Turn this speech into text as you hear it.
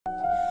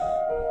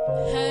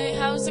Hey,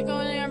 how's it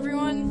going,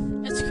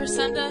 everyone? It's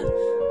Crescenda.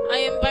 I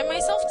am by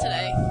myself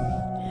today.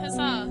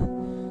 Huzzah.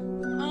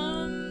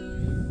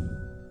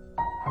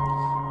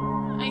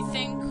 I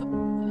think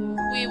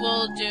we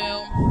will do,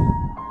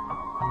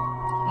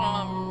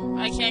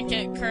 I can't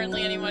get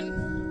currently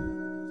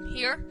anyone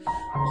here,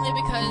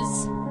 only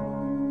because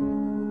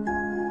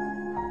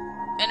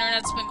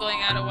internet's been going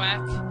out of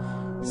whack,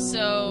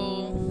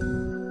 so,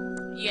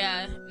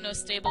 yeah, no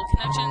stable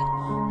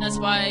connection. That's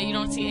why you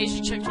don't see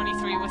Asian Chick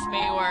 23 with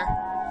me, or,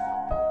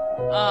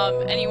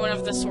 anyone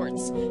of the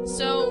sorts.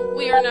 So,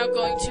 we are now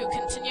going to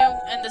continue,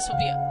 and this will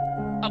be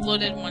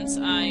uploaded once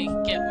I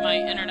get my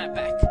internet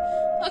back.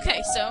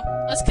 Okay, so,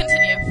 let's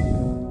continue.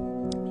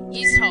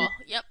 East Hall,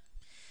 yep.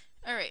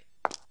 Alright.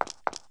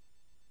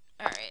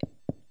 Alright.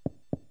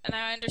 And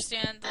I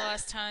understand the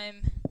last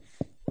time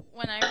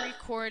when I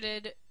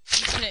recorded,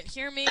 you couldn't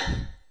hear me,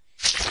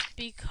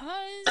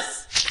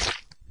 because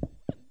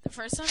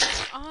for some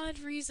odd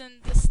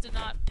reason this did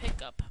not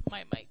pick up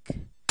my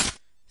mic.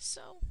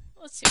 So,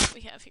 let's see what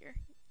we have here.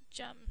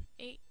 Gem,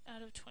 8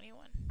 out of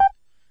 21.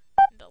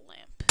 And a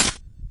lamp.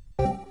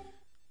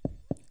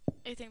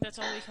 I think that's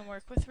all we can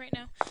work with right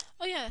now.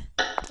 Oh yeah,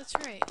 that's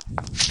right.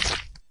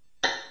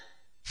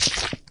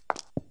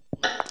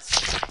 Let's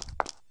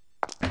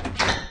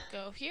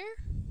go here.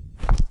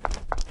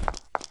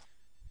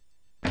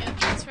 Yeah,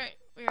 that's right.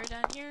 We are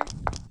down here.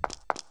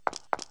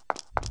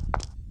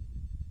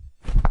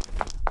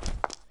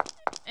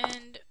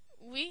 And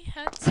we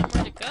had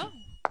somewhere to go.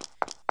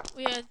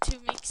 We had to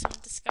make some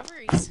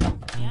discoveries.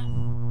 Yeah.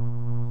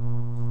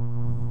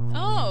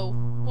 Oh!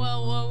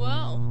 Well, well,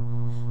 well.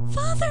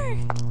 Father!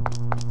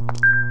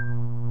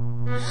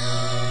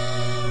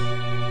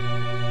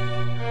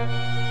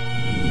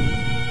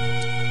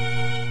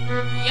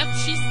 Yep,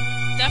 she's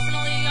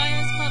definitely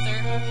Aya's mother.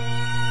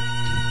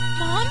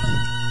 Mom?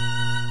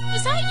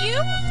 Was that you?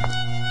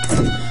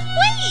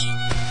 Wait!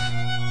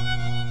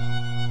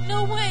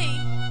 No way.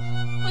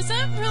 Was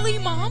that really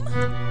Mom?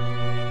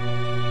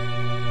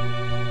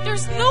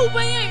 There's no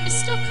way I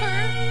mistook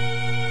her.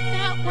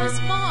 That was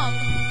Mom.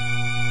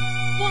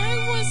 Why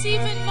was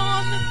even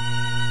Mom?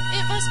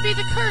 It must be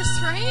the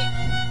curse, right?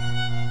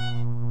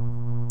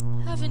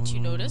 Haven't you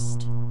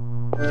noticed?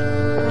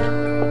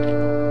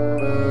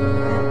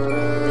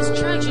 This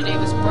tragedy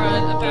was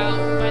brought about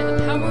by the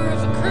power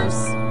of a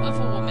curse of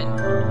a woman,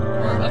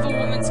 or of a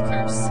woman's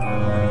curse.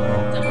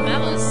 The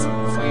malice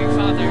for your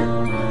father.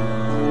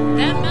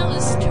 That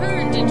malice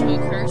turned into a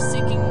curse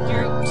seeking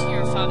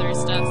your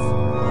father's death.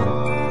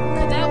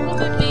 Could that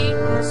woman be?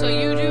 So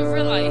you do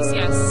realize,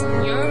 yes,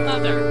 your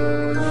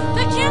mother.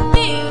 That can't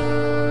be.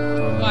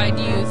 Why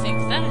do you think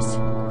that?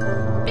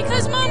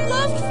 Because Mom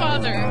loved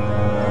Father.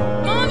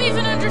 Mom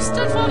even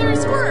understood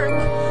Father's work.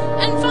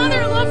 And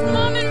Father loved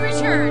Mom in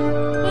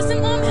return.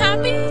 Wasn't Mom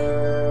happy?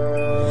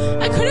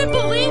 I couldn't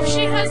believe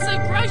she has a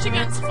grudge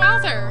against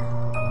Father.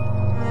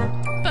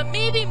 But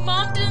maybe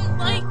Mom didn't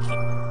like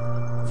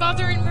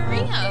Father and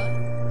Maria.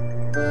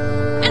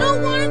 I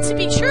don't want it to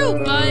be true,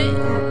 but...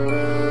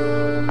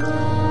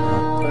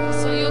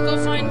 So you'll go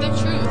find the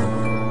truth.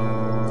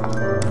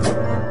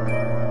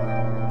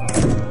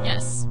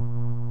 Yes.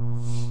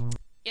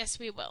 Yes,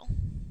 we will.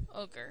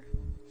 Ogre.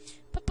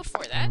 But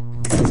before that,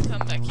 let's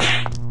come back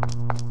here.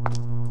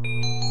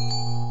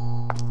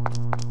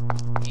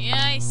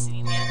 Yeah, I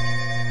see, man.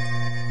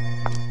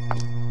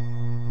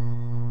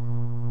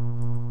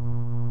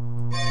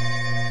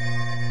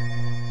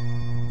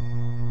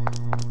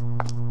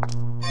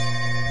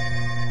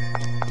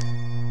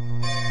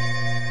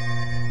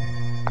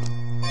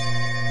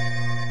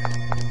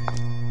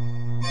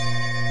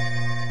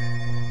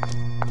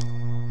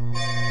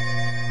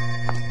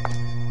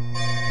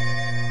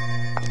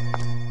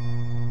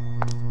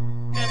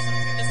 Got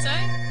something to say?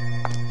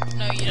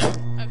 No, you don't.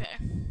 Okay.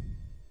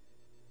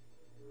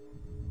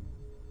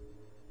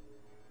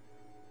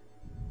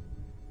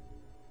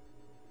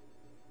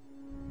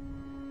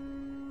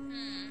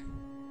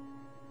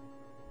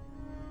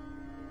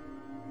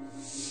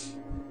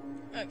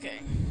 Okay.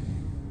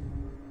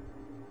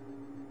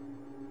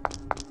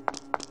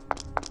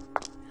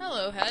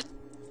 Hello, head.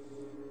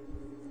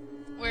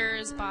 Where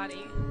is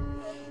body?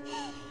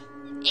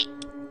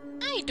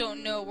 I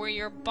don't know where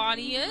your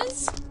body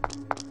is.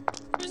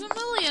 There's a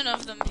million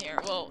of them here.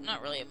 Well,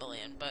 not really a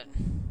million, but...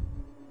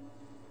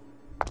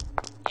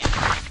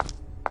 yeah.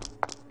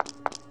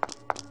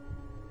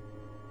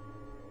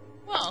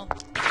 Well.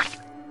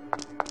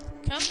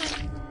 Come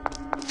in.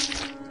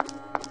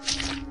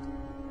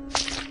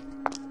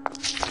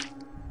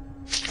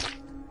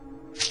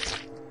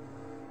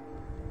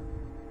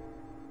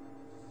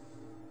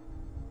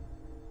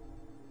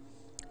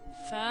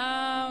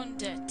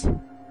 Found it.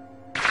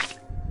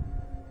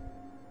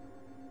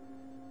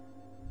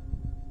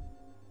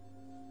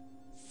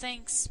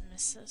 Thanks,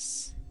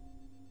 Mrs.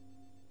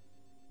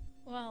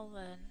 Well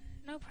then,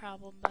 no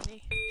problem,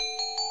 buddy.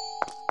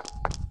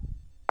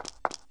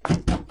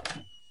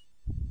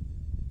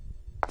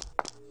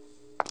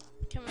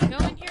 Can we go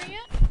in here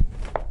yet?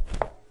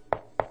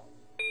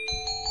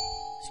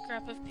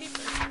 Scrap of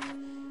paper.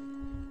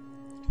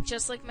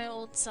 just like my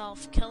old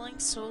self, killing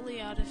solely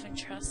out of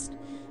interest.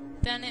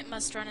 Then it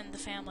must run in the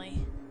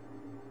family.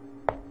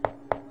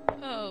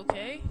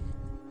 Okay.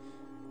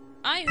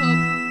 I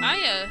hope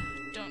Aya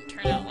don't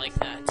turn out like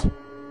that.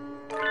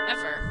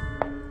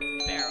 Ever.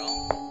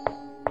 Barrel.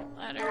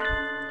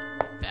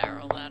 Ladder.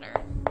 Barrel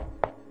ladder.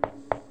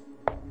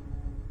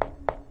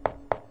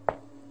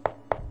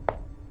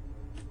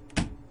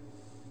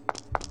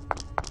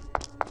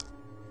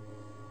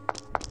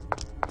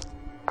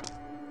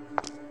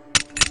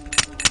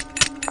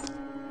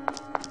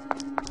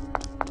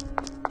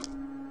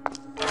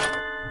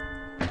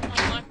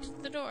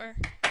 Unlocked the door.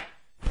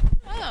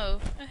 Oh,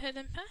 a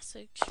hidden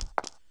passage.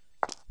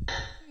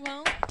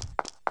 Well,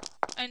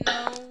 I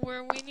know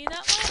where we need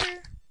that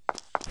ladder.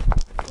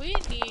 We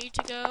need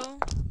to go.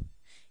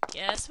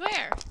 Guess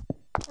where?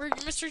 Where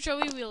Mr.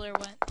 Joey Wheeler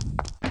went.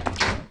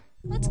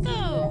 Let's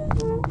go.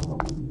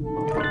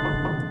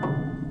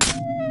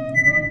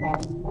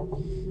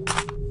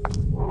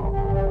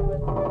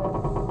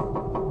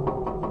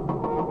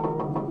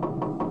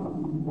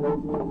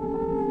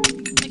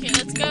 Okay,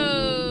 let's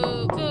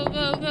go. Go,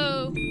 go,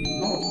 go.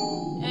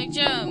 And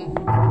jump.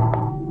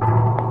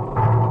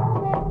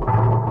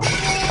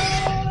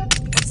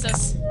 What's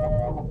this?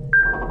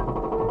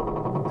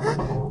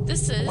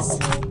 This is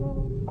a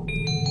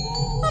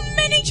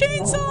mini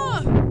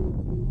chainsaw!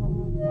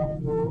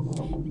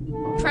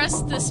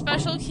 Press the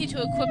special key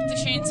to equip the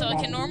chainsaw. It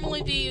can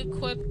normally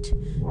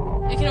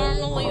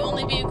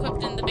only be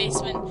equipped in the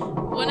basement.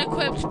 When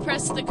equipped,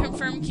 press the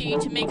confirm key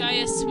to make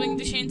Aya swing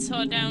the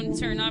chainsaw down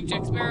certain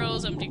objects,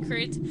 barrels, empty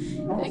crates.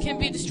 It can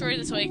be destroyed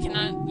this way. It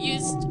cannot be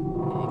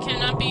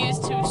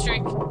used to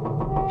strike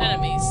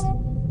enemies.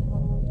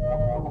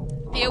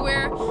 Be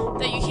aware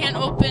that you can't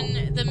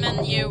open the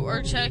menu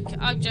or check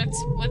objects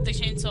with the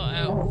chainsaw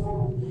out.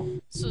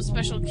 So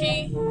special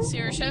key, C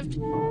or shift,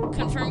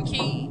 confirm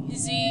key,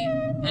 Z,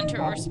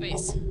 enter or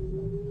space.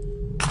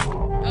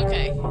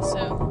 Okay,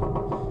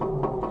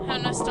 so how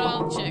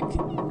nostalgic.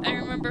 I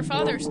remember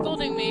Father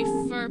scolding me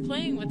for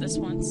playing with this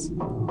once.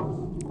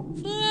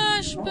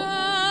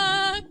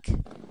 Flashback!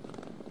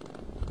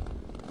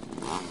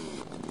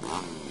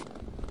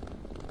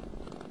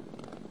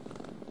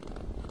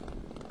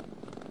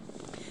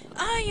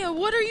 Aya,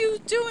 what are you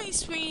doing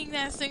swinging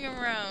that thing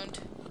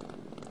around?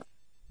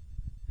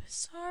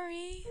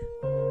 Sorry.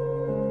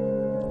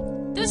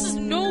 This is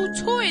no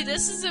toy.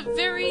 This is a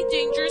very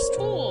dangerous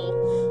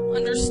tool.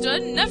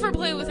 Understood? Never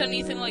play with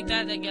anything like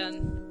that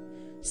again.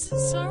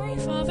 Sorry,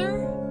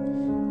 Father.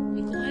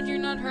 I'm glad you're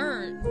not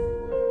hurt.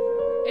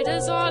 It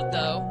is odd,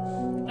 though.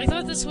 I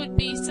thought this would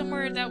be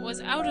somewhere that was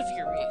out of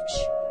your reach.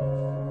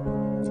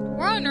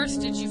 Where on earth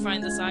did you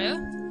find this, Aya?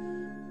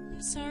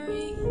 I'm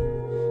sorry.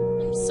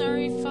 I'm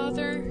sorry,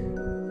 Father.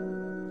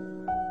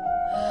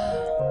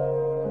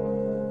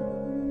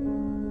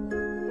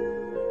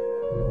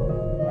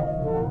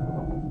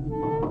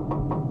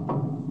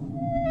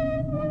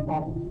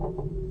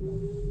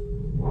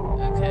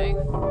 Okay.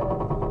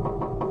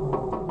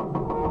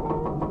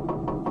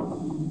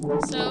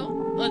 So,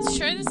 let's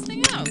try this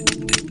thing out.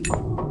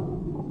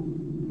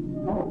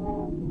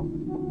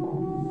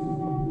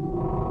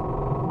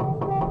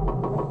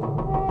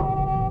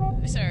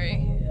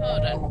 Sorry,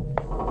 hold on.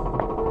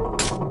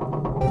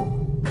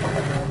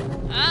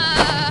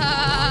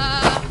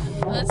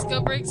 Let's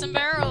go break some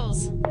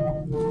barrels.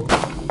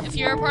 If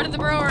you're a part of the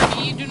bro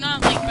army, you do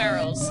not like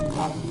barrels.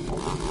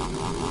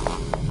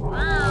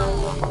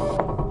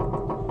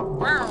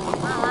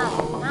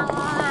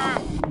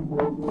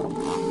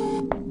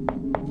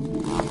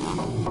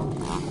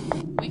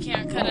 We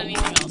can't cut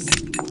anything else.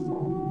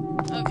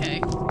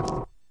 Okay.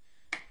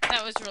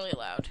 That was really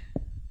loud.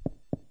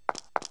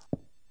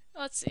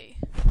 Let's see.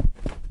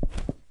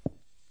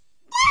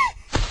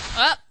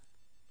 Up!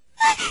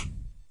 I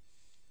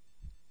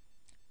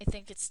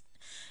think it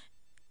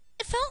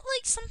felt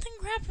like something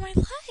grabbed my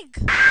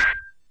leg.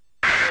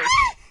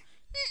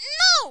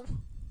 No!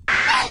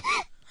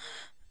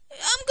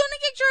 I'm gonna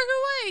get dragged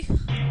away.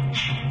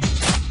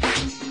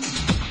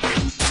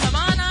 Come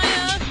on,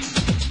 Aya.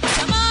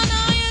 Come on,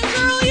 Aya.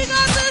 Girl, you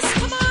got this.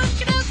 Come on.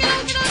 Get out, get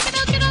out, get out, get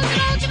out, get out,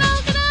 get out, get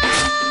out, get out.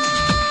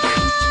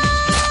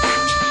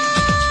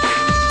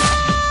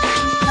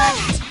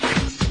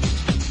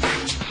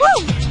 Woo!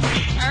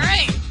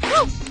 Alright.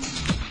 Woo!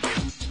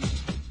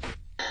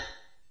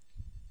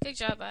 Good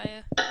job,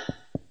 Aya.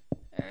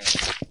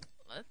 Alright.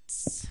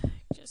 Let's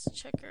just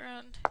check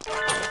around.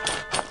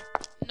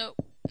 Nope.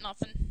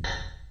 Nothing.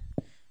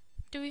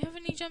 Do we have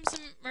any gems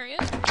in Maria?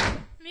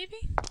 Maybe?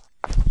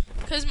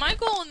 Because my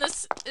goal in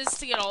this is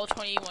to get all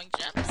 21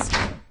 gems.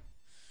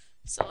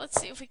 So let's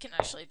see if we can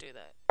actually do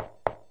that.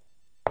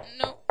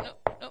 Nope,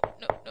 nope, nope,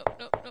 nope, nope,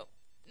 nope, nope,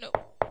 nope,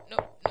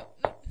 nope, nope,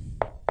 nope.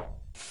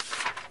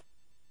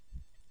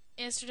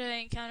 Yesterday I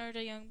encountered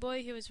a young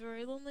boy. He was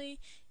very lonely,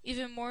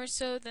 even more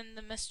so than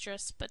the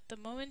mistress. But the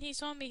moment he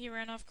saw me, he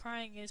ran off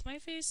crying. Is my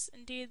face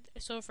indeed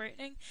so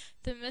frightening?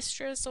 The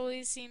mistress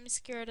always seems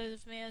scared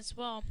of me as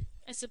well.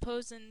 I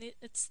suppose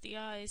it's the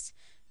eyes.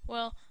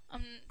 Well,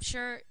 I'm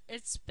sure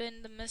it's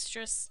been the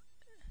mistress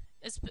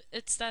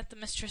It's that the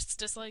mistress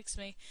dislikes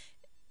me.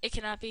 It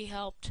cannot be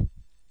helped.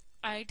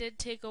 I did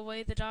take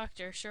away the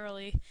doctor,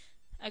 surely.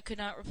 I could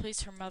not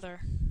replace her mother.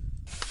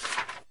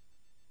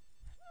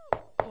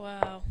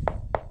 Wow.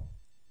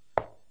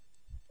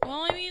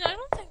 Well, I mean, I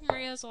don't think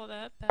Maria's all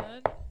that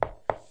bad.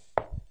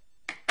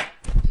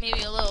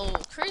 Maybe a little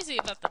crazy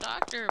about the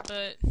doctor,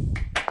 but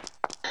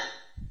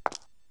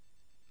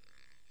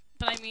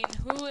I mean,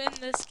 who in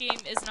this game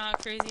is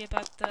not crazy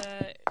about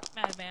the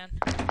madman?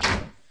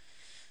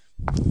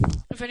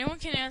 If anyone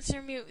can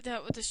answer me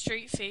that with a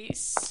straight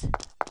face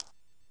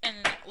and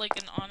like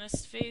an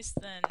honest face,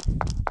 then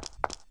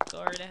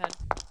go right ahead.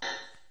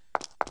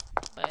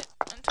 But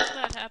until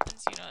that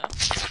happens, you know,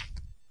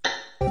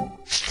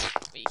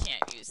 we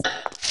can't use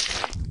that.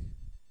 Okay.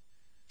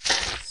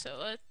 So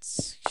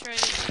let's try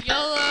to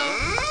YOLO.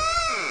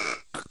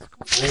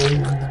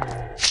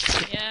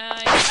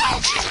 Yeah,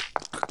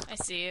 I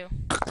see you.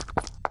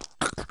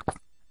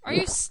 Are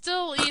you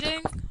still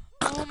eating?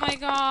 Oh my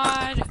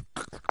god.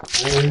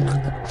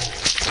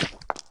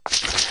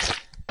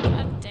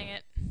 God dang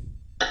it.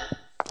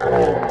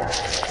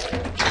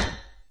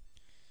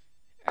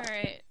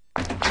 Alright.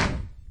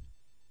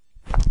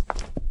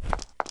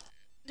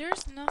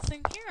 There's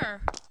nothing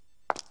here.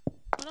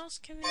 What else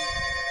can we...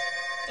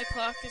 The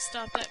clock is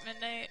stopped at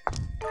midnight.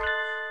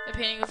 The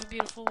painting of a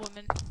beautiful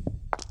woman.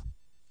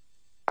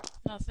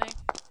 Nothing.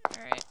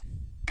 Alright.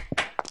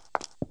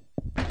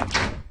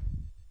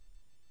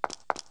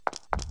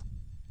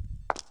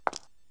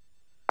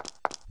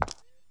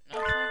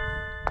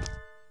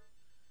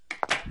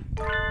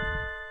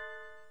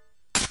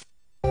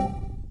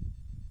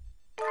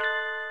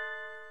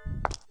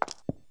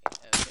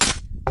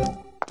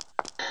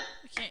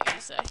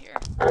 That here.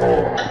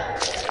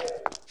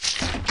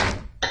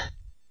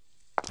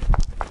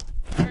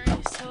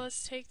 Alright, so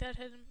let's take that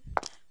hidden...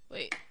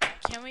 Wait,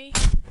 can we?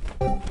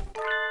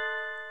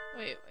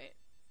 Wait.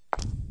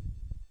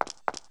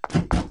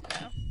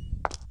 No.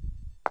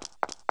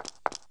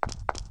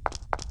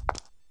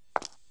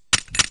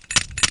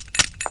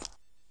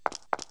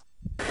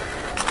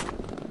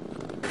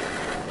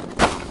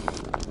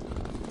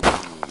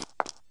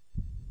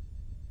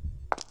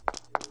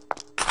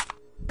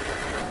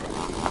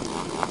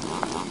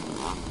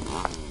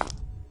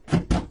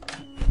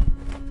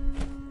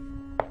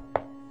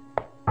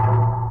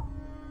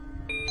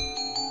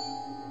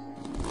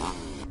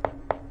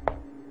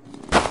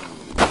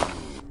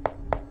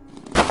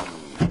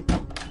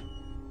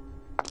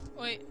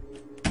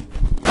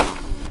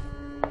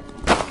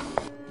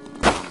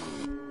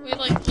 We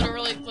like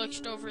literally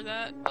glitched over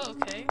that. Oh,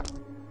 okay.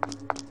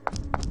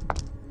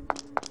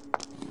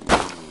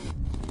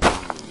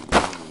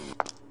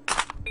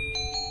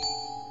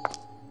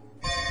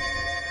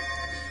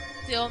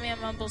 The old man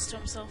mumbles to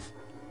himself.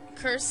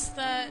 Curse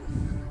that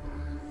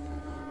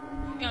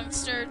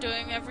youngster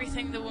doing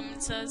everything the woman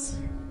says.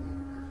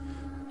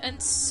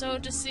 And so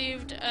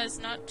deceived as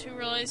not to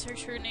realize her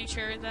true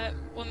nature, that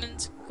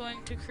woman's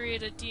going to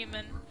create a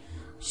demon.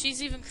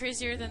 She's even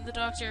crazier than the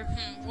doctor.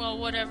 Well,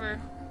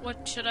 whatever.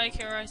 What should I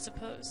care, I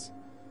suppose?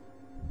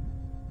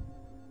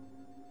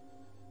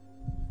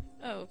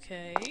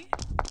 Okay.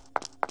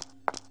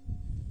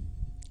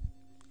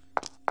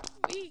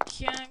 We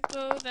can't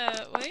go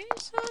that way,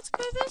 so let's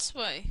go this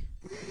way.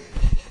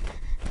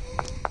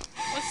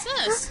 What's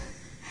this?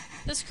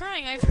 This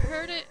crying, I've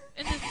heard it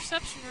in the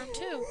reception room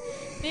too.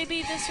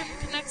 Maybe this room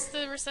connects to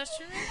the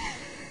reception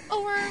room?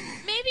 Or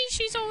maybe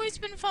she's always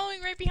been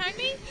following right behind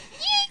me?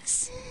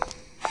 Yikes!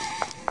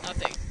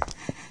 Nothing.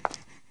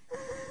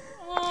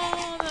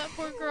 Oh, that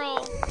poor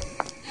girl.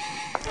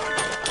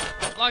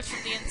 Locked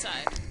from the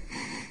inside.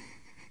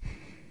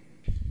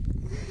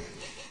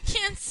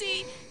 Can't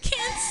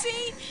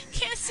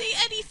see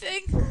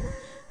anything.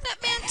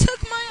 That man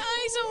took my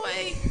eyes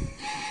away.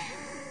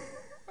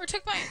 Or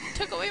took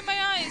away my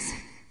eyes.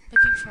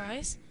 Looking for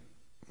eyes?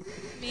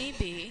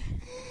 Maybe.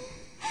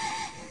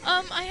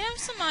 I have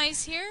some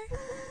eyes here.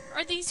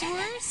 Are these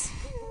yours?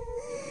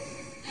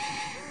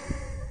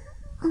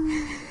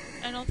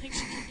 I don't think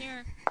she can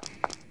hear.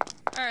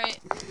 Alright.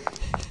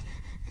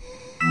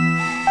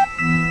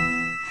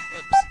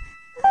 Whoops.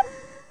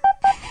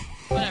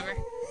 Whatever.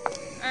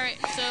 Alright,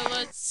 so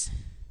let's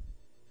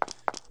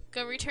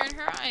go return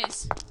her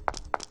eyes.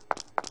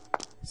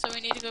 So we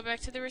need to go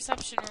back to the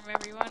reception room,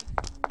 everyone.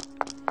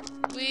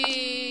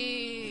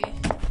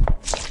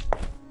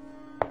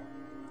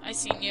 I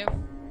seen you.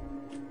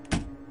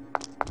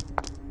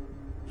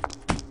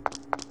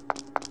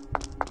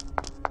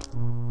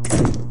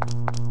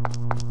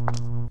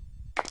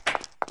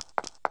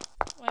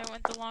 Why I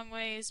went the long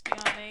way is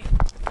beyond me.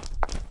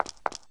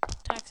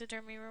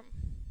 Taxidermy room.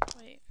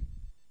 Wait.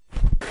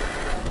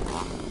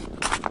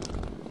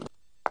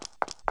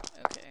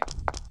 Okay.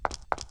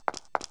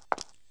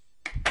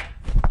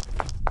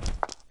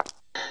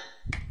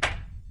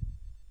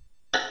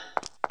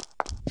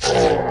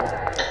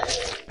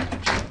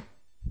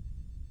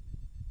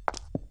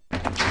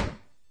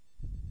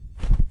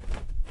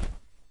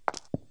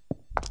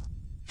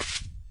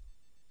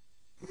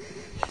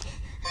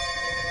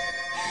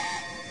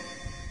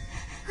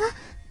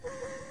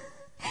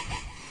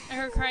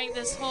 prying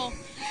this hole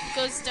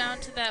goes down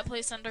to that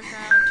place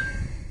underground.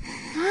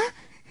 Huh?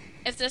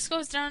 If this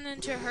goes down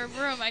into her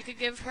room, I could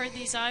give her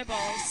these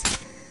eyeballs.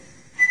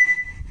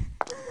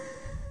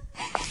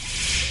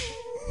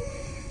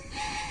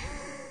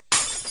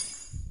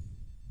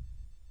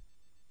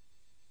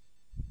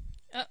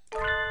 Oh,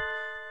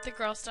 the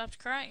girl stopped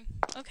crying.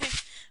 Okay.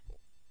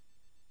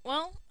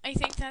 Well, I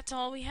think that's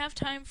all we have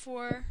time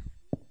for.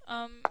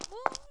 Well,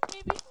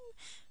 maybe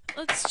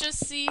let's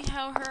just see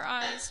how her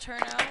eyes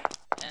turn out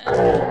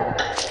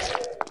and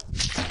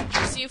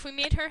see if we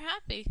made her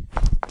happy.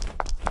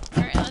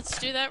 Alright, let's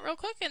do that real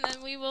quick and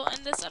then we will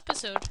end this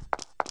episode.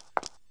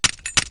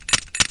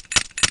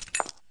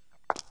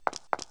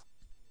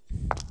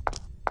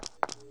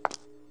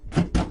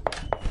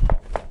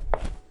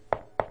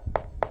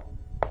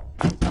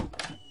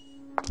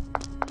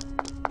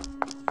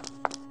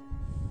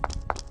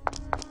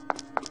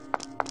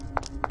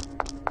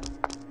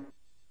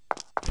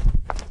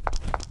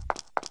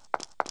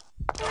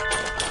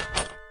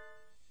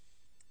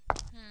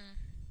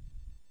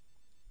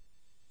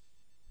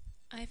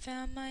 I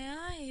found my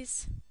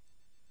eyes.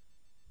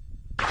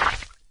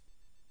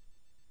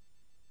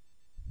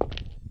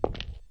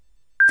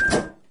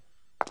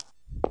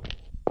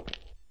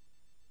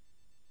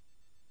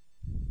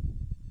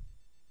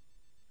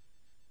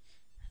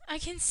 I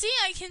can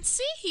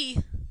see.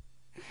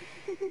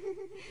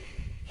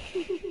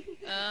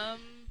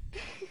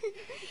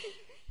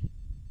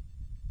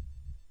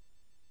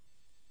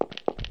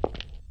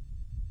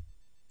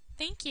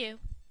 Thank you.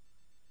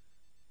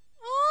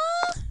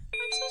 Aw,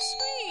 that's so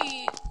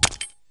sweet.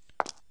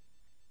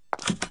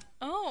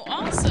 Oh,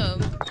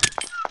 awesome.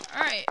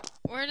 Alright,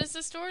 where does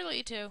this door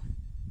lead to?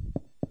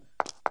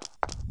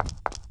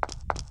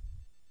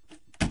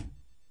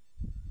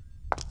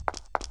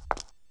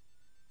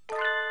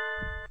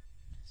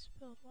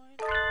 Spilled wine.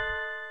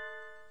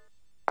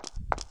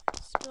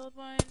 Spilled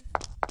wine.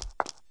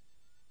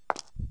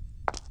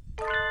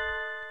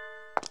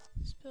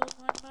 Spilled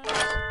wine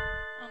bottles.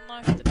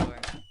 Unlock the door.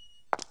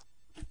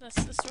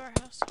 That's the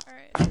storehouse.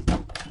 Alright.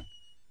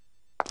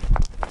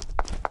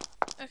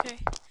 Okay.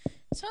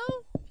 So,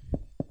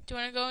 do you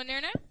want to go in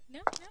there now? No?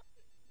 No.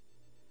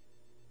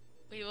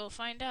 We will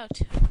find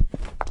out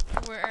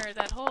where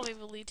that hallway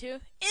will lead to in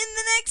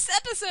the next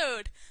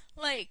episode.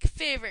 Like,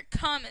 favorite,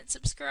 comment,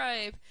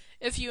 subscribe.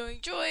 If you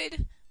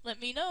enjoyed,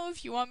 let me know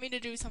if you want me to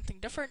do something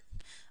different.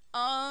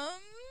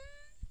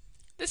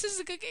 This is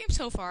a good game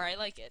so far. I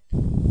like it.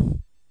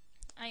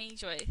 I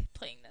enjoy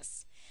playing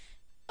this.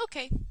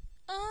 Okay.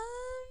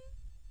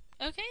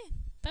 Okay.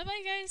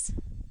 Bye-bye, guys.